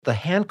The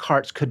hand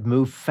carts could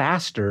move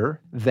faster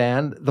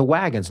than the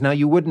wagons. Now,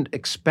 you wouldn't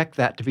expect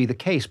that to be the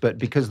case, but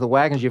because the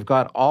wagons, you've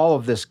got all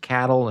of this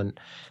cattle, and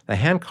the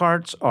hand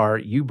carts are,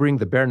 you bring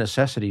the bare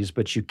necessities,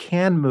 but you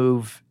can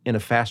move in a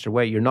faster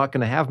way. You're not going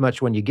to have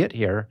much when you get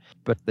here,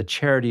 but the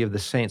charity of the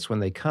saints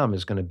when they come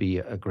is going to be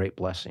a great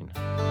blessing.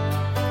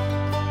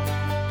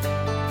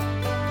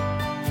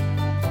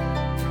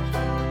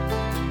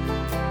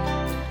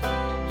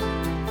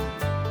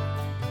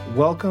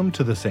 Welcome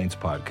to the Saints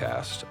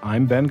Podcast.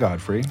 I'm Ben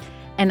Godfrey.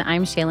 And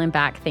I'm Shaylin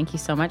Back. Thank you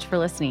so much for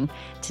listening.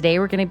 Today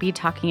we're going to be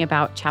talking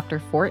about Chapter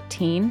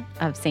 14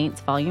 of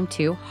Saints Volume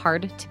 2,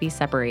 Hard to be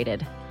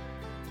Separated.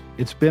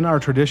 It's been our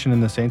tradition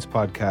in the Saints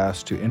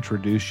Podcast to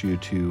introduce you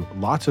to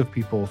lots of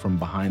people from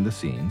behind the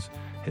scenes,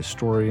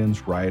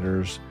 historians,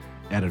 writers,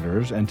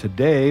 editors, and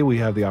today we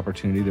have the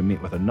opportunity to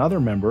meet with another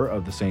member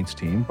of the Saints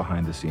team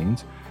behind the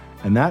scenes,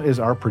 and that is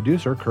our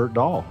producer, Kurt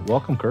Dahl.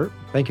 Welcome, Kurt.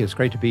 Thank you. It's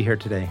great to be here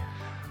today.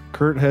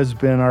 Kurt has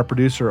been our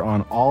producer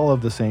on all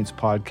of the Saints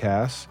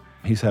podcasts.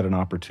 He's had an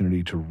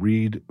opportunity to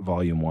read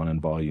Volume 1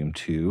 and Volume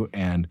 2,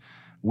 and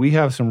we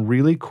have some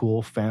really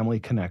cool family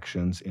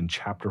connections in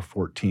Chapter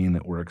 14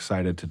 that we're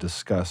excited to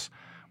discuss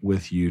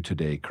with you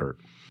today, Kurt.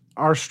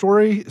 Our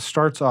story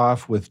starts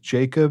off with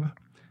Jacob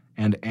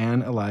and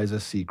Anne Eliza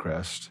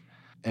Sechrest,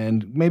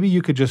 and maybe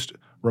you could just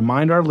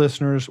remind our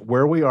listeners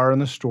where we are in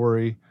the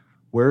story.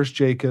 Where's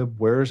Jacob?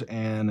 Where's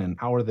Anne? And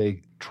how are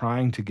they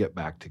trying to get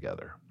back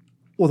together?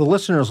 Well, the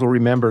listeners will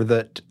remember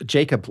that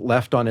Jacob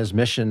left on his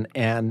mission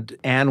and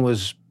Anne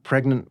was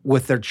pregnant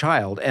with their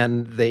child,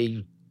 and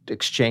they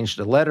exchanged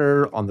a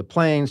letter on the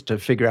plains to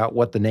figure out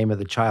what the name of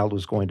the child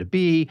was going to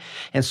be.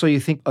 And so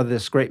you think of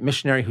this great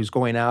missionary who's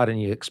going out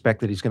and you expect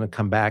that he's going to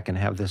come back and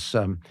have this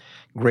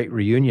great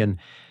reunion.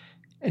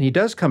 And he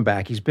does come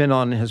back. He's been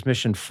on his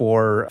mission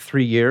for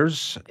 3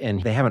 years,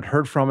 and they haven't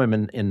heard from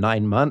him in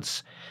 9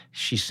 months.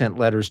 She sent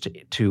letters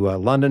to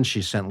London.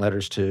 She sent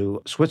letters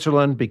to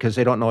Switzerland because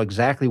they don't know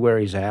exactly where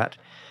he's at.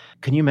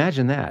 Can you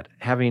imagine that,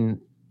 having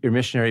your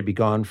missionary be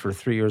gone for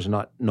 3 years and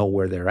not know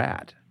where they're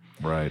at?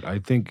 Right. I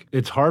think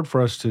it's hard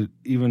for us to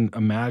even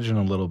imagine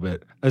a little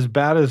bit. As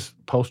bad as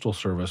Postal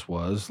Service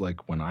was,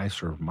 like when I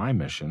served my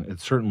mission,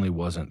 it certainly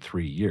wasn't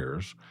 3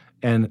 years.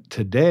 And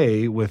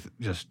today, with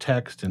just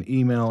text and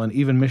email and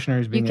even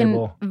missionaries being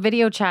able... You can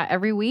video chat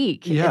every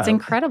week. Yeah. It's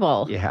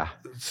incredible. Yeah.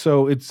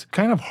 So it's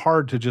kind of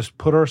hard to just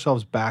put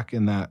ourselves back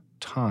in that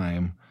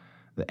time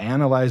that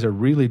Anne Eliza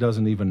really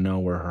doesn't even know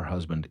where her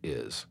husband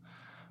is.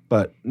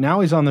 But now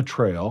he's on the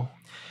trail.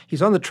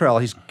 He's on the trail.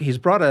 He's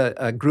brought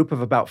a group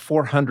of about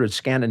 400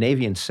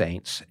 Scandinavian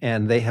saints,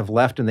 and they have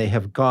left and they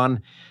have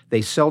gone.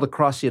 They sailed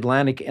across the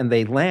Atlantic and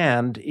they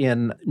land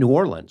in New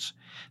Orleans.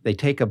 They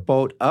take a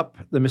boat up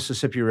the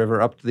Mississippi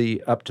River, up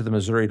to the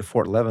Missouri to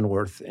Fort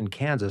Leavenworth in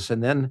Kansas,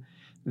 and then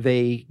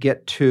they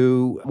get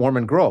to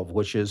Mormon Grove,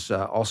 which is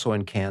also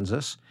in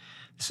Kansas.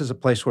 This is a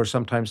place where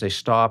sometimes they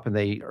stop and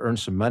they earn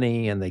some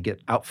money and they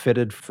get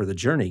outfitted for the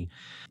journey.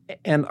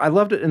 And I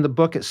loved it in the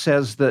book. It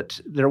says that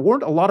there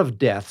weren't a lot of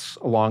deaths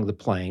along the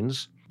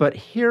plains, but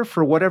here,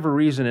 for whatever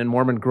reason, in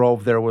Mormon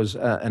Grove, there was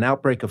an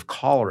outbreak of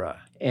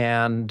cholera,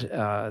 and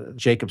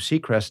Jacob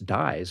Sechrest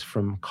dies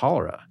from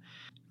cholera.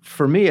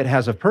 For me, it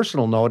has a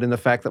personal note in the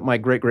fact that my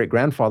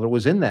great-great-grandfather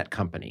was in that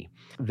company.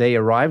 They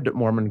arrived at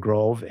Mormon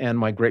Grove, and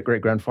my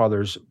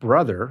great-great-grandfather's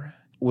brother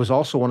was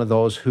also one of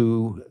those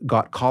who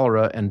got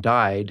cholera and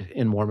died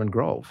in Mormon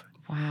Grove.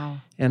 Wow.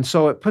 And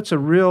so it puts a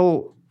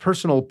real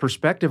personal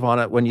perspective on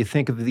it when you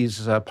think of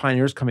these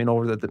pioneers coming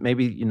over that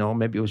maybe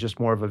it was just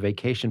more of a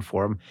vacation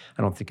for them.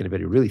 I don't think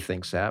anybody really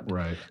thinks that.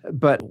 Right.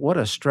 But what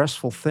a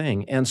stressful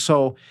thing. And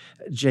so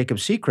Jacob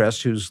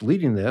Sechrest, who's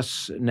leading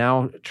this,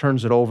 now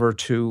turns it over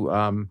to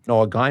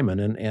Noah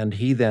Gaiman, and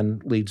he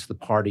then leads the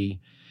party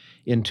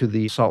into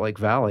the Salt Lake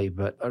Valley.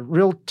 But a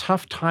real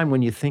tough time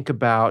when you think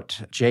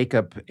about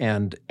Jacob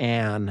and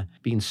Anne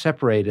being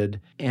separated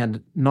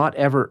and not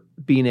ever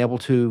being able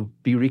to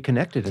be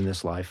reconnected in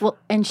this life. Well,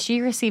 and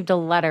she received a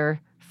letter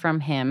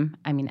from him,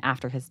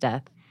 after his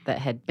death, that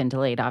had been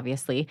delayed,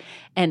 obviously.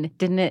 And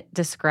didn't it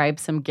describe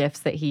some gifts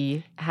that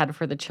he had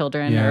for the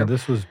children? Yeah,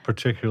 this was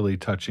particularly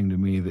touching to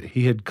me, that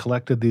he had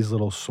collected these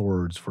little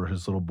swords for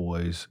his little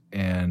boys.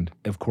 And,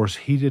 of course,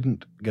 he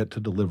didn't get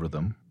to deliver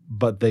them,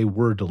 but they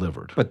were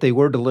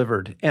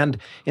delivered. And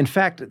in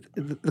fact,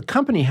 the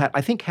company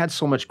had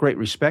so much great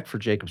respect for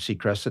Jacob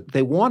Sechrest that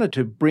they wanted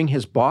to bring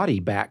his body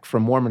back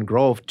from Mormon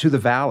Grove to the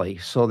valley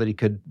so that he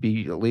could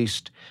be at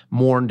least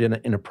mourned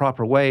in a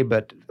proper way.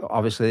 But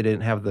obviously they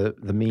didn't have the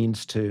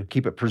means to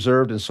keep it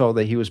preserved, and so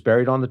he was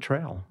buried on the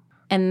trail.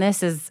 And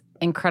this is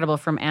incredible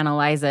from Anne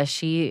Eliza.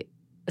 She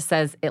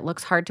says, "It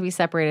looks hard to be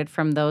separated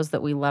from those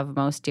that we love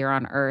most dear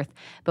on earth.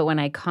 But when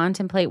I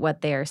contemplate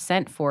what they are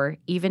sent for,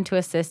 even to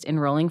assist in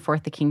rolling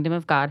forth the kingdom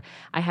of God,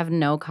 I have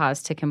no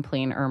cause to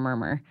complain or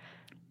murmur."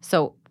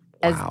 So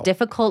as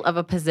difficult of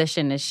a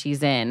position as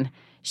she's in,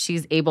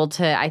 she's able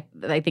to,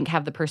 I think,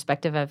 have the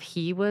perspective of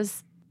he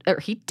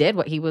did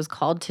what he was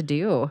called to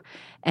do.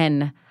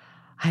 And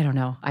I don't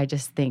know. I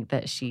just think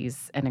that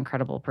she's an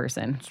incredible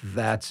person.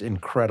 That's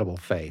incredible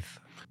faith.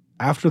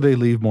 After they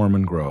leave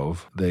Mormon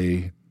Grove,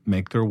 they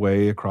make their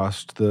way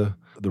across the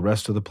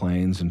rest of the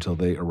plains until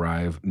they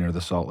arrive near the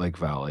Salt Lake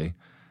Valley.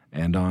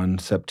 And on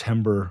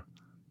September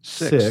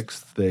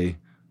 6th, they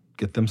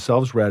get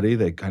themselves ready.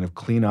 They kind of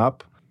clean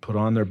up, put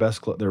on their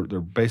best clothes.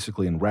 They're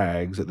basically in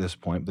rags at this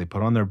point. They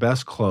put on their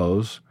best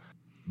clothes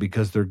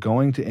because they're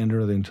going to enter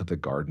into the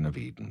Garden of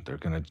Eden. They're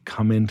going to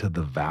come into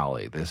the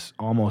valley. This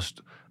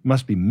almost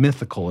must be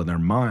mythical in their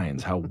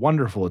minds, how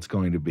wonderful it's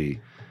going to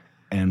be.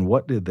 And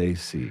what did they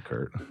see,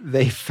 Kurt?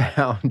 They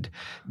found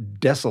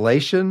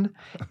desolation,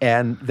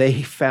 and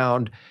they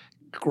found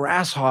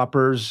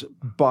grasshoppers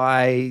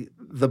by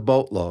the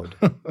boatload.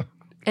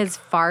 As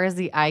far as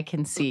the eye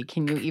can see,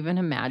 can you even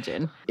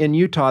imagine? In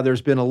Utah,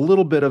 there's been a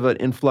little bit of an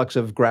influx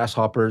of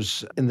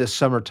grasshoppers in this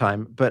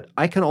summertime, but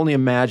I can only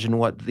imagine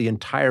what the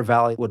entire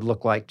valley would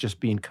look like just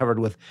being covered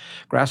with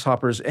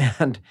grasshoppers.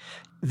 And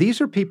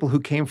these are people who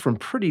came from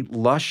pretty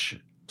lush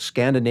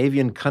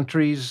Scandinavian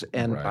countries,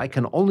 and Right. I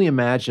can only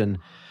imagine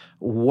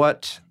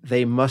what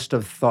they must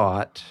have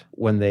thought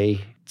when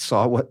they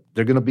saw what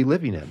they're going to be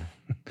living in.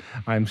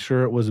 I'm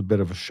sure it was a bit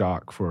of a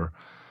shock for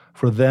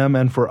them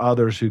and for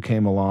others who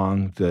came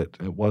along, that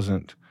it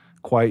wasn't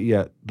quite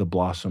yet the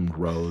blossomed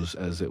rose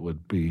as it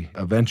would be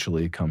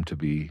eventually come to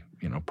be,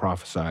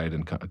 prophesied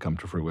and come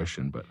to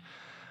fruition. But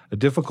a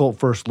difficult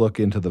first look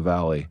into the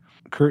valley.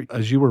 Kurt,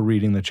 as you were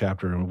reading the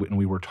chapter, and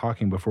we were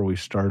talking before we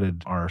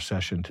started our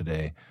session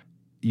today,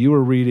 you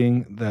were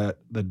reading that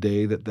the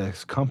day that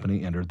this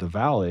company entered the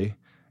valley,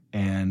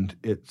 and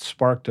it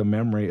sparked a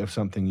memory of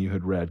something you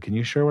had read. Can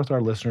you share with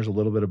our listeners a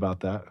little bit about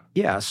that?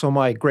 Yeah, so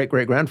my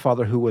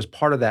great-great-grandfather, who was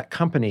part of that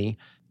company,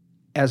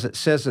 as it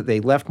says that they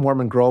left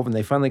Mormon Grove and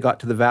they finally got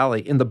to the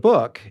valley, in the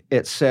book,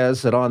 it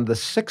says that on the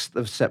 6th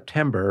of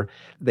September,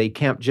 they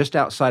camped just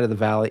outside of the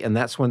valley, and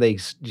that's when they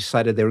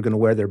decided they were going to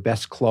wear their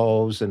best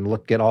clothes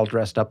and get all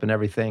dressed up and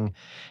everything.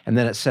 And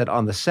then it said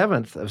on the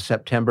 7th of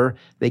September,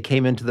 they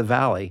came into the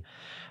valley.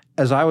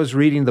 As I was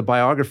reading the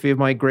biography of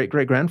my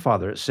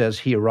great-great-grandfather, it says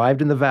he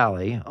arrived in the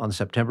valley on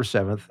September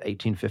 7th,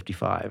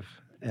 1855.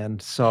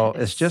 And so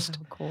it's just so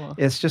cool.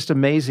 It's just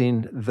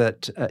amazing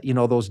that,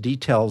 those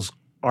details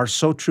are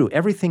so true.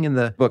 Everything in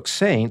the book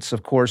Saints,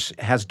 of course,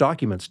 has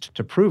documents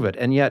to prove it.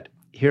 And yet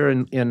here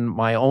in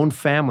my own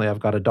family, I've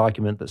got a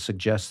document that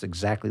suggests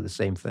exactly the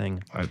same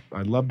thing.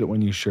 I loved it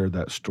when you shared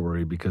that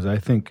story, because I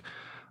think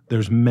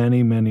there's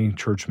many, many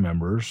church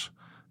members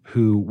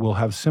who will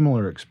have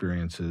similar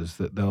experiences,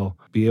 that they'll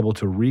be able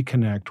to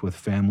reconnect with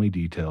family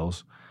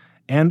details.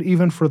 And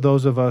even for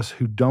those of us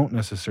who don't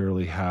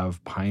necessarily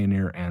have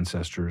pioneer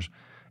ancestors,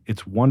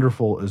 it's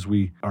wonderful as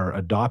we are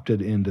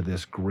adopted into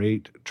this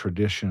great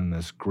tradition,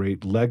 this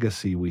great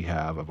legacy we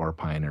have of our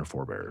pioneer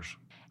forebears.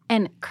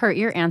 And Kurt,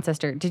 your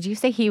ancestor, did you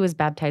say he was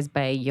baptized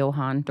by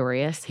Johann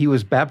Dorius? He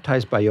was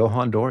baptized by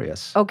Johann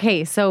Dorius.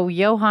 Okay, so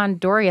Johann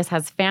Dorius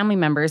has family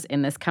members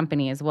in this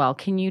company as well.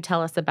 Can you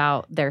tell us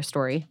about their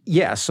story?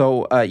 Yeah,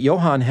 so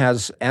Johann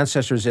has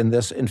ancestors in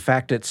this. In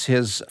fact, it's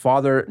his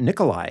father,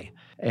 Nikolai.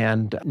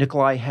 And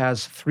Nikolai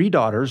has 3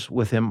 daughters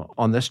with him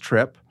on this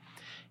trip.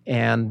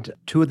 And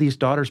 2 of these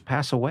daughters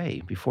pass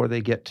away before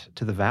they get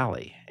to the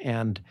valley.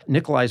 And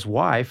Nikolai's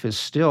wife is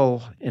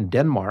still in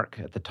Denmark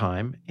at the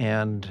time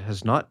and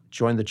has not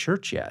joined the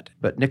church yet.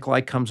 But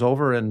Nikolai comes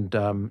over, and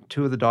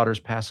 2 of the daughters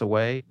pass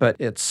away. But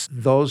it's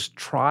those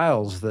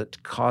trials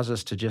that cause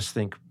us to just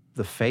think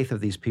the faith of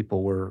these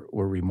people were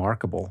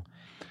remarkable.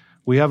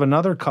 We have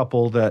another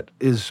couple that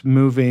is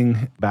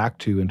moving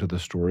back into the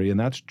story, and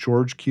that's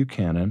George Q.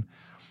 Cannon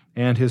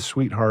and his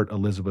sweetheart,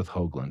 Elizabeth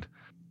Hoagland.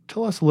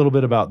 Tell us a little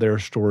bit about their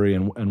story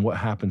and what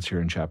happens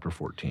here in chapter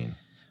 14.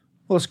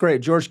 Well, it's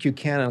great. George Q.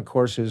 Cannon, of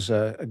course, is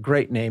a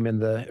great name in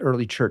the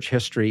early church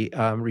history.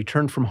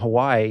 Returned from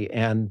Hawaii,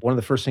 and one of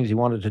the first things he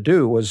wanted to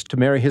do was to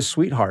marry his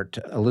sweetheart,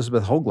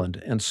 Elizabeth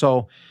Hoagland. And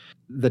so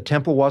the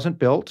temple wasn't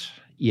built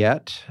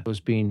yet. It was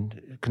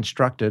being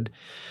constructed.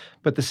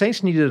 But the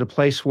saints needed a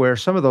place where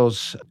some of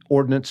those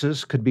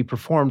ordinances could be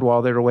performed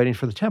while they were waiting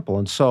for the temple.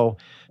 And so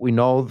we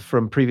know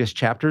from previous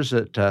chapters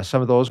that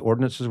some of those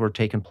ordinances were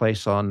taking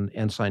place on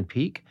Ensign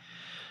Peak.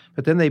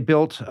 But then they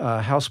built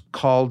a house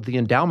called the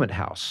Endowment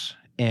House.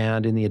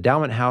 And in the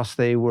Endowment House,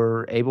 they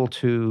were able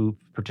to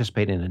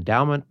participate in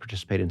endowment,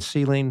 participate in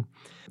sealing.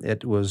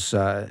 It was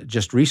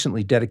just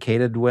recently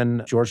dedicated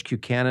when George Q.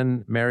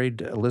 Cannon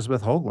married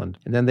Elizabeth Hoagland.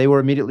 And then they were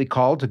immediately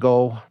called to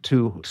go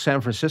to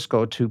San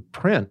Francisco to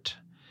print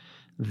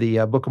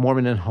the Book of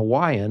Mormon in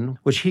Hawaiian,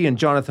 which he and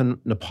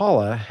Jonathan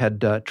Napala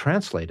had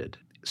translated.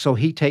 So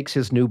he takes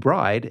his new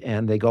bride,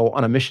 and they go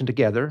on a mission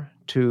together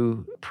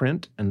to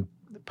print and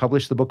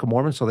publish the Book of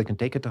Mormon so they can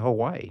take it to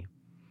Hawaii.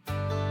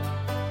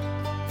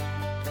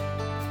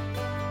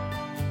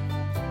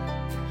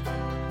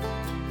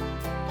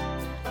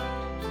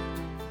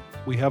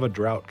 We have a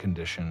drought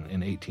condition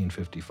in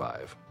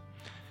 1855,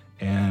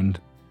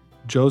 and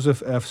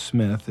Joseph F.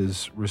 Smith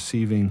is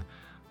receiving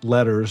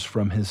letters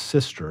from his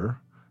sister,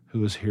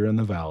 who is here in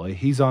the valley.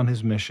 He's on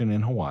his mission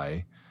in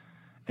Hawaii,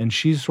 and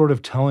she's sort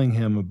of telling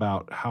him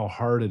about how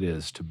hard it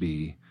is to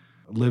be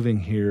living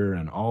here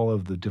and all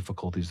of the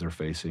difficulties they're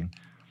facing.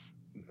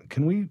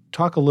 Can we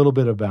talk a little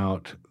bit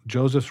about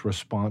Joseph's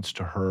response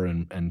to her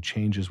and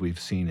changes we've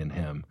seen in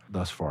him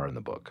thus far in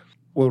the book?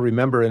 We'll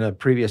remember in a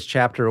previous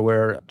chapter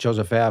where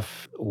Joseph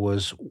F.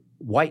 was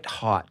white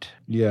hot.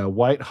 Yeah,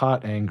 white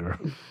hot anger.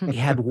 He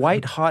had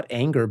white hot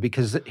anger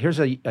because here's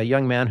a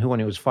young man who, when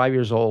he was 5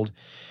 years old,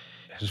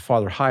 his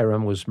father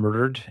Hiram was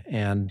murdered,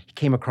 and he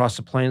came across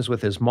the plains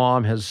with his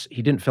mom.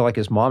 He didn't feel like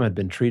his mom had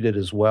been treated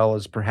as well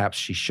as perhaps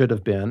she should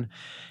have been.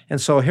 And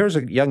so here's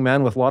a young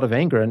man with a lot of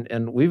anger,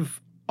 and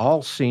we've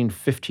all seen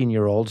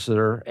 15-year-olds that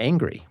are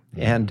angry,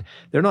 and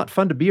they're not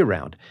fun to be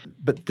around.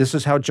 But this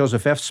is how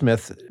Joseph F.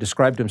 Smith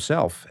described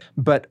himself.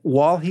 But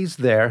while he's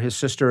there, his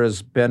sister,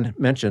 as Ben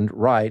mentioned,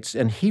 writes,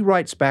 and he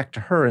writes back to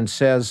her and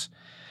says,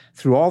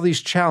 through all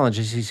these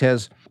challenges, he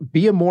says,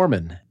 be a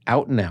Mormon,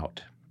 out and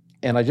out.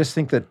 And I just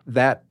think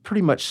that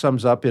pretty much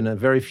sums up in a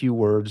very few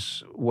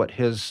words what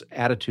his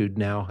attitude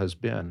now has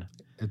been.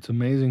 It's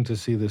amazing to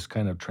see this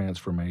kind of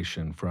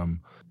transformation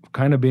from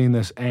kind of being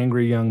this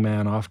angry young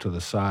man off to the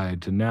side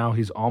to now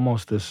he's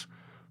almost this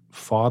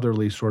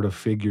fatherly sort of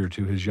figure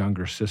to his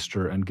younger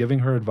sister and giving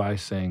her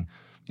advice saying,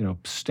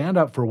 stand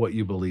up for what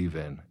you believe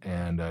in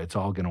and it's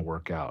all going to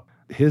work out.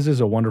 His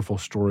is a wonderful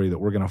story that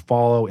we're going to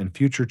follow in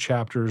future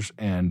chapters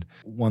and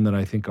one that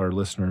I think our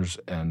listeners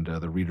and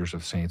the readers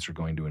of Saints are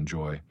going to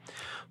enjoy.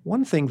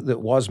 One thing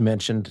that was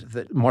mentioned,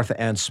 that Martha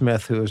Ann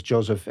Smith, who is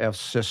Joseph F.'s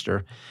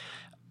sister,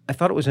 I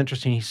thought it was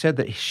interesting. He said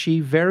that she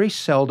very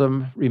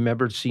seldom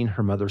remembered seeing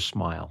her mother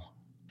smile.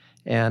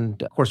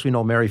 And, of course, we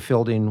know Mary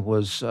Fielding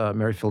was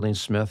Mary Fielding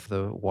Smith,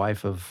 the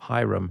wife of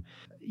Hiram.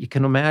 You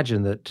can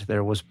imagine that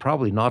there was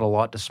probably not a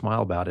lot to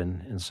smile about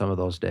in some of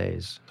those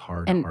days.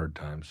 Hard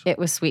times. It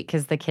was sweet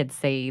because the kids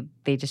say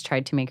they just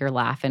tried to make her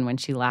laugh, and when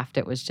she laughed,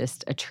 it was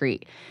just a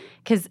treat.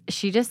 Because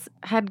she just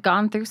had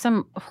gone through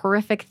some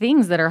horrific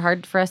things that are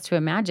hard for us to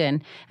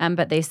imagine.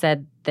 But they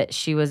said that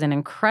she was an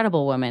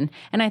incredible woman.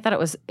 And I thought it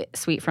was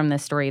sweet from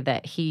this story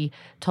that he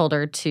told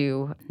her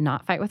to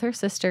not fight with her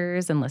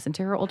sisters and listen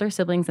to her older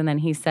siblings. And then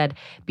he said,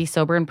 be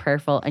sober and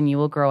prayerful, and you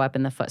will grow up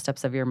in the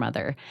footsteps of your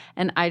mother.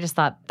 And I just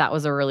thought that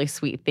was a really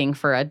sweet thing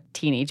for a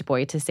teenage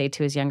boy to say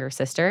to his younger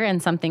sister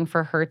and something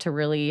for her to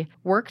really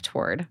work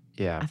toward.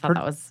 Yeah. I thought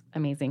that was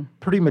amazing.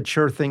 Pretty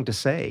mature thing to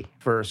say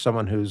for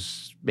someone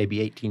who's maybe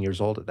 18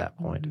 years old at that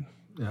point.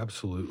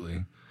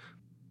 Absolutely.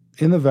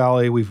 In the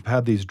valley, we've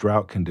had these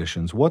drought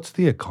conditions. What's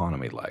the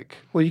economy like?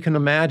 Well, you can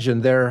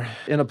imagine they're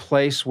in a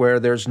place where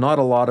there's not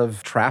a lot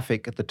of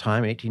traffic at the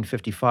time,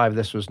 1855.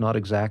 This was not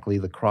exactly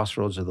the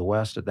crossroads of the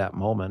West at that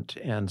moment.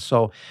 And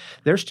so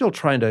they're still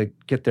trying to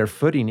get their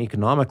footing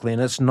economically,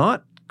 and it's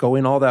not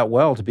going all that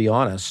well, to be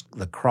honest.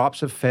 The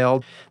crops have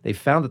failed. They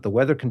found that the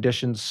weather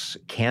conditions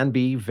can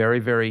be very,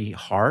 very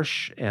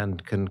harsh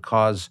and can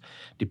cause,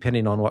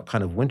 depending on what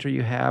kind of winter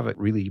you have, it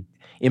really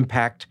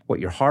impact what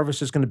your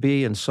harvest is going to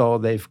be. And so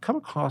they've come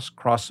across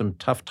some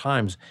tough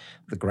times.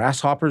 The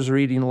grasshoppers are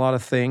eating a lot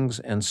of things.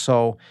 And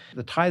so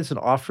the tithes and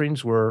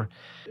offerings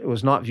it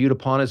was not viewed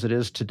upon as it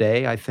is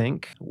today, I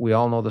think. We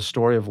all know the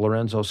story of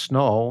Lorenzo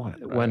Snow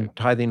when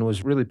tithing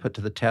was really put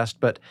to the test.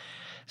 But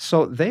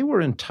so they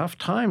were in tough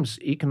times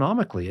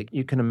economically.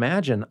 You can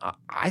imagine,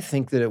 I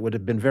think that it would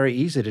have been very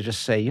easy to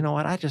just say, you know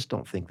what, I just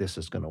don't think this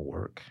is going to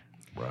work.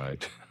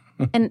 Right.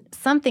 And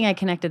something I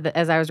connected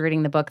as I was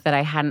reading the book that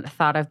I hadn't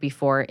thought of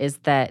before is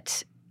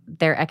that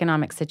their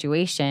economic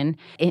situation,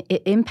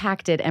 it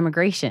impacted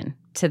immigration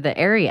to the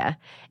area.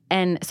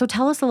 And so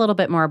tell us a little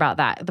bit more about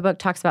that. The book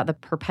talks about the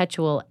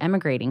Perpetual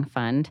Emigrating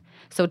Fund.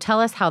 So tell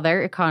us how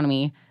their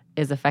economy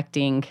is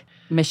affecting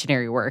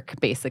missionary work,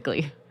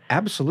 basically.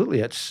 Absolutely.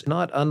 It's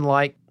not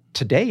unlike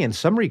today in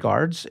some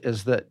regards,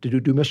 is that to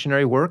do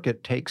missionary work,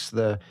 it takes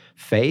the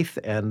faith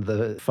and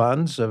the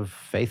funds of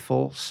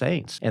faithful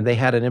saints. And they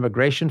had an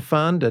immigration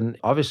fund, and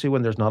obviously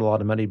when there's not a lot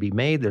of money to be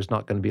made, there's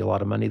not going to be a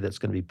lot of money that's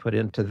going to be put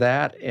into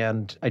that.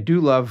 And I do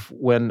love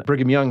when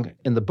Brigham Young,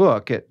 in the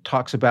book, it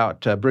talks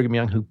about Brigham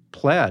Young who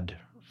pled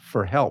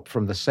for help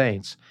from the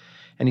saints.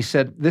 And he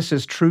said, this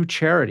is true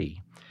charity.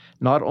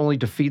 Not only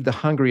to feed the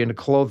hungry and to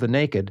clothe the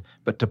naked,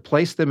 but to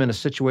place them in a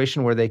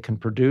situation where they can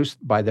produce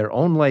by their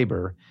own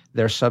labor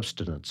their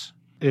subsistence.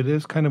 It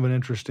is kind of an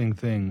interesting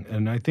thing,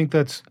 and I think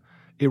it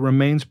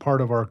remains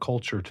part of our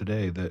culture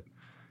today that,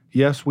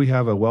 yes, we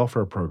have a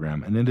welfare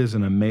program, and it is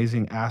an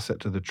amazing asset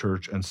to the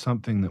church and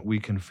something that we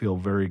can feel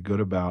very good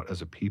about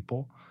as a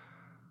people,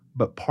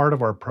 but part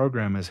of our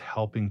program is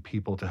helping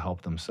people to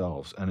help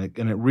themselves, and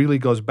it really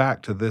goes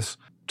back to this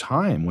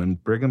time when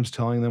Brigham's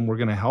telling them we're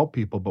going to help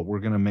people, but we're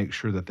going to make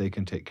sure that they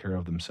can take care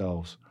of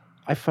themselves.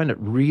 I find it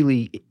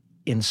really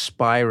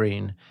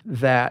inspiring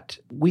that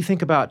we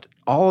think about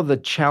all of the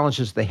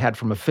challenges they had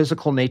from a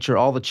physical nature,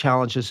 all the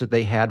challenges that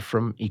they had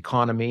from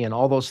economy and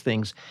all those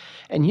things.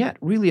 And yet,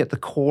 really at the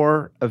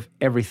core of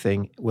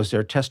everything was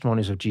their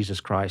testimonies of Jesus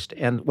Christ.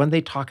 And when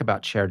they talk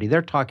about charity,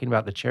 they're talking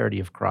about the charity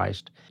of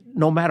Christ.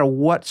 No matter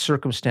what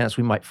circumstance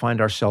we might find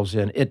ourselves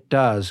in, it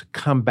does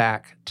come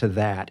back to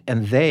that.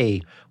 And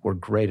they were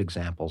great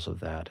examples of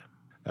that.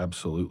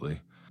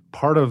 Absolutely.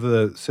 Part of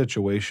the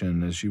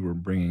situation, as you were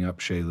bringing up,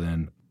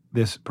 Shaylin,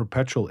 this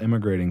perpetual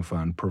immigrating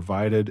fund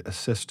provided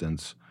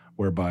assistance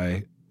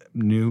whereby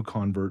new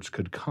converts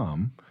could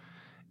come,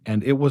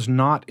 and it was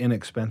not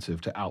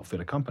inexpensive to outfit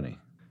a company.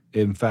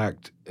 In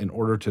fact, in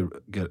order to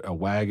get a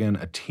wagon,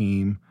 a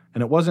team,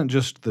 and it wasn't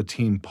just the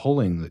team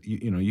pulling,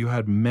 you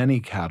had many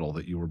cattle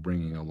that you were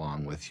bringing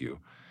along with you,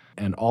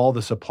 and all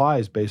the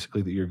supplies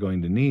basically that you're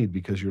going to need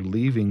because you're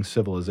leaving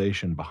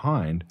civilization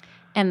behind.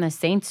 And the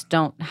saints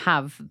don't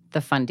have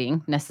the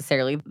funding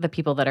necessarily. The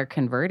people that are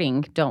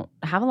converting don't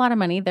have a lot of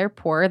money. They're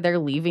poor. They're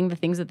leaving the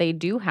things that they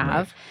do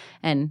have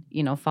and,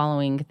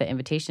 following the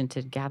invitation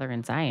to gather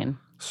in Zion.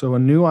 So a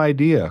new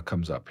idea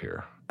comes up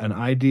here, an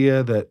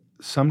idea that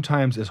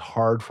sometimes is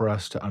hard for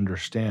us to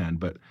understand.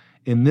 But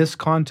in this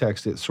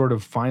context, it sort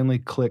of finally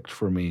clicked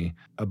for me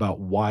about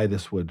why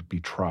this would be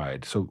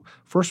tried. So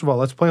first of all,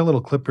 let's play a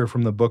little clip here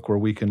from the book where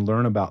we can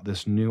learn about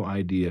this new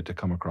idea to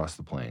come across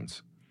the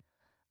plains.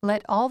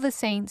 Let all the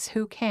saints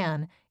who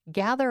can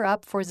gather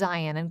up for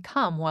Zion and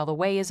come while the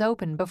way is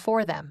open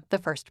before them, the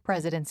first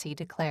presidency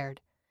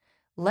declared.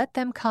 Let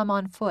them come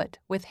on foot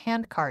with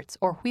handcarts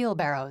or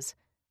wheelbarrows.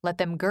 Let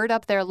them gird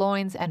up their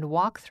loins and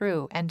walk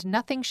through, and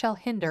nothing shall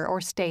hinder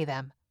or stay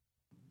them.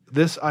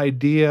 This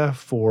idea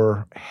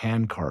for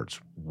handcarts,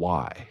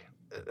 why?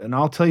 And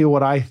I'll tell you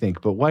what I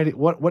think, but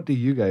what do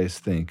you guys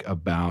think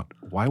about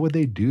why would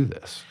they do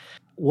this?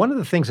 One of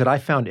the things that I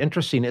found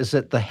interesting is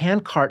that the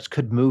handcarts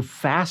could move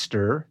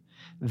faster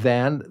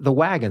than the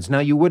wagons. Now,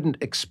 you wouldn't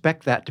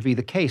expect that to be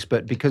the case,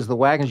 but because the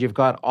wagons, you've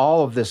got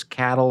all of this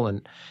cattle,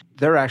 and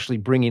they're actually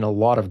bringing a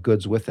lot of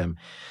goods with them.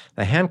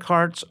 The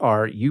handcarts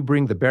are, you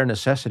bring the bare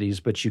necessities,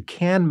 but you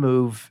can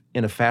move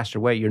in a faster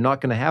way. You're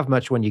not going to have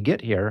much when you get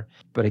here,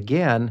 but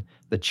again,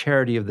 the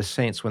charity of the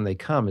saints when they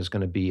come is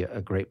going to be a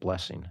great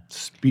blessing.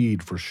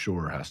 Speed for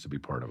sure has to be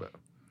part of it.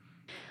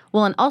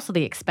 Well, and also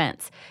the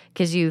expense,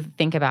 because you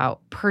think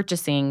about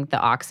purchasing the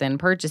oxen,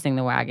 purchasing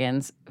the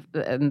wagons,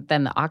 and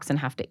then the oxen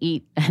have to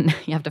eat, and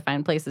you have to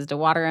find places to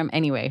water them.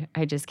 Anyway,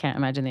 I just can't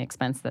imagine the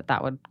expense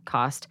that would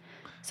cost.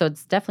 So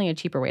it's definitely a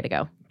cheaper way to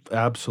go.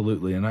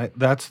 Absolutely. And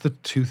that's the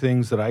two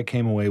things that I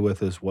came away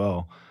with as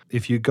well.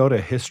 If you go to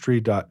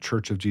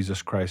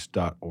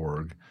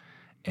history.churchofjesuschrist.org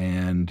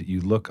and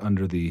you look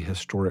under the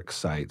historic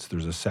sites,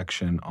 there's a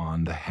section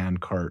on the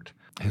handcart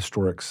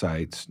historic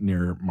sites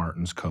near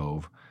Martin's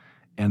Cove.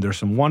 And there's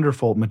some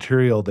wonderful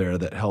material there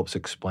that helps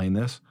explain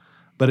this.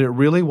 But it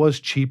really was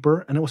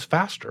cheaper and it was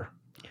faster.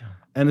 Yeah.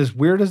 And as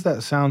weird as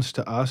that sounds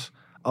to us,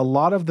 a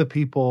lot of the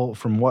people,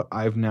 from what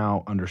I've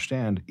now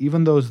understand,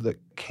 even those that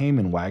came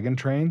in wagon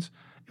trains,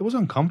 it was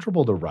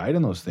uncomfortable to ride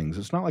in those things.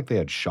 It's not like they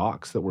had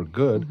shocks that were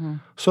good. Mm-hmm.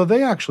 So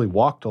they actually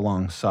walked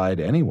alongside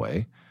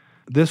anyway.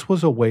 This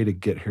was a way to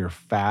get here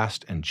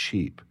fast and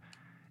cheap.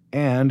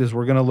 And as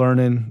we're going to learn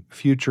in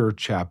future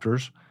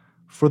chapters,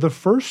 for the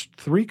first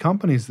 3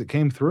 companies that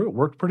came through, it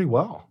worked pretty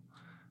well.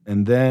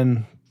 And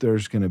then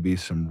there's going to be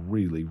some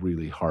really,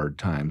 really hard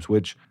times,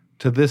 which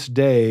to this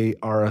day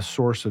are a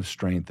source of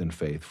strength and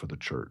faith for the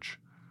church.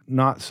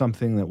 Not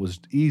something that was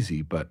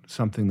easy, but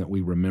something that we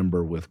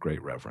remember with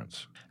great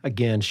reverence.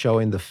 Again,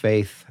 showing the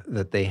faith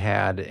that they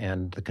had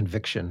and the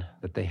conviction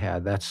that they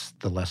had. That's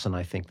the lesson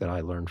I think that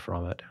I learned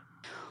from it.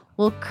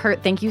 Well,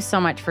 Kurt, thank you so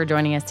much for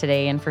joining us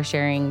today and for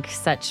sharing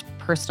such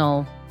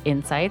personal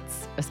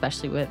insights,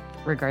 especially with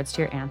regards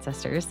to your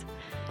ancestors.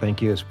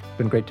 Thank you. It's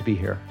been great to be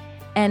here.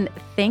 And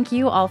thank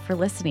you all for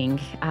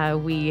listening.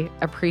 We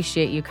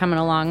appreciate you coming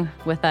along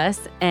with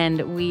us,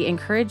 and we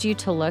encourage you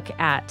to look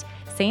at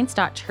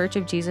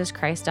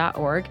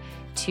saints.churchofjesuschrist.org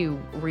to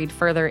read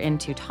further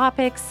into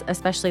topics,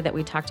 especially that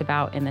we talked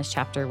about in this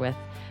chapter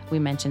we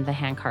mentioned the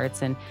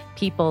handcarts and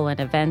people and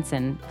events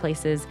and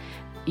places.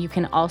 You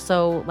can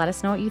also let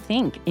us know what you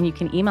think, and you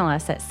can email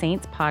us at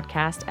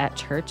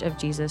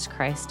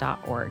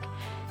saintspodcast@churchofjesuschrist.org.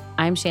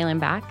 I'm Shaylin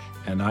Back.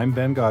 And I'm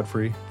Ben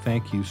Godfrey.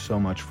 Thank you so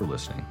much for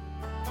listening.